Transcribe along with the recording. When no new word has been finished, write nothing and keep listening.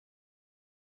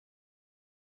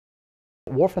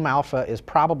Wolfram Alpha is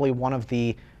probably one of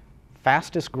the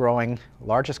fastest growing,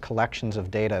 largest collections of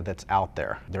data that's out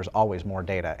there. There's always more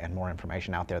data and more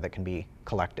information out there that can be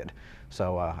collected.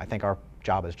 So I think our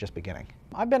job is just beginning.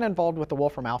 I've been involved with the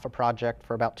Wolfram Alpha project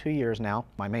for about 2 years now.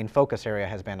 My main focus area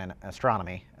has been in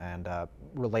astronomy and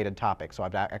related topics. So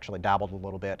I've actually dabbled a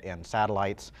little bit in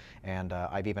satellites, and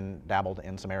I've even dabbled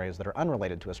in some areas that are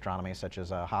unrelated to astronomy, such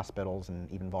as hospitals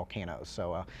and even volcanoes.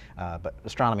 So, but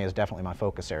astronomy is definitely my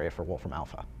focus area for Wolfram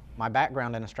Alpha. My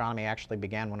background in astronomy actually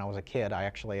began when I was a kid. I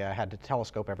actually had a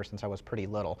telescope ever since I was pretty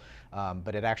little,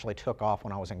 but it actually took off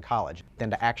when I was in college. Then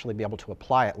to actually be able to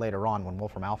apply it later on when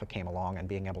Wolfram Alpha came along and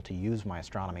being able to use my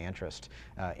astronomy interest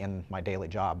in my daily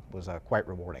job was quite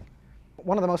rewarding.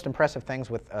 One of the most impressive things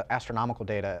with astronomical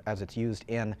data as it's used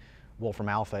in Wolfram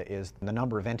Alpha is the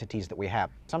number of entities that we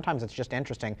have. Sometimes it's just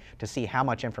interesting to see how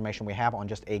much information we have on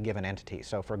just a given entity.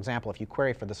 So for example, if you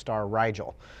query for the star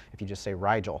Rigel, if you just say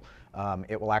Rigel,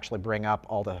 it will actually bring up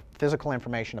all the physical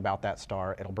information about that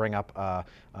star. It'll bring up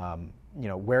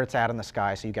where it's at in the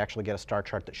sky, so you can actually get a star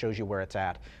chart that shows you where it's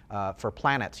at. For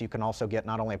planets, you can also get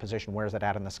not only a position where is it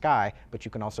at in the sky, but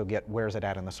you can also get where is it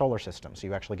at in the solar system. So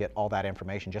you actually get all that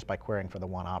information just by querying for the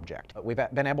one object. We've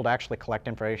been able to actually collect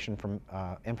information from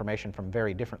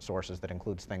very different sources that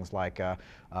includes things like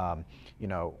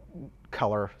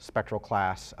color, spectral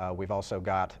class. We've also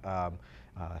got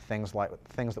things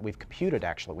that we've computed.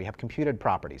 Actually, we have computed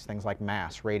properties, things like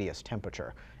mass, radius,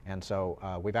 temperature, and so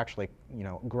we've actually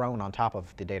grown on top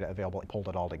of the data available and pulled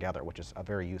it all together, which is a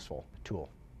very useful tool.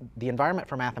 The environment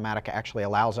for Mathematica actually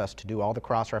allows us to do all the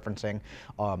cross-referencing,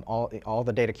 all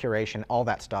the data curation, all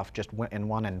that stuff just in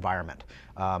one environment.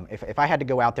 If I had to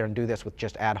go out there and do this with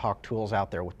just ad hoc tools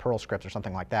out there with Perl scripts or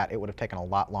something like that, it would have taken a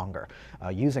lot longer.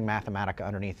 Using Mathematica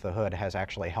underneath the hood has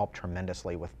actually helped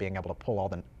tremendously with being able to pull all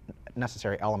the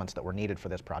necessary elements that were needed for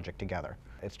this project together.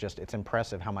 It's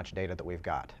impressive how much data that we've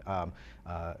got.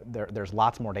 There's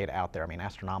lots more data out there. I mean,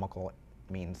 astronomical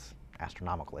means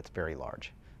astronomical. It's very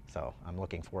large. So I'm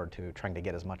looking forward to trying to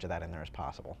get as much of that in there as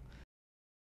possible.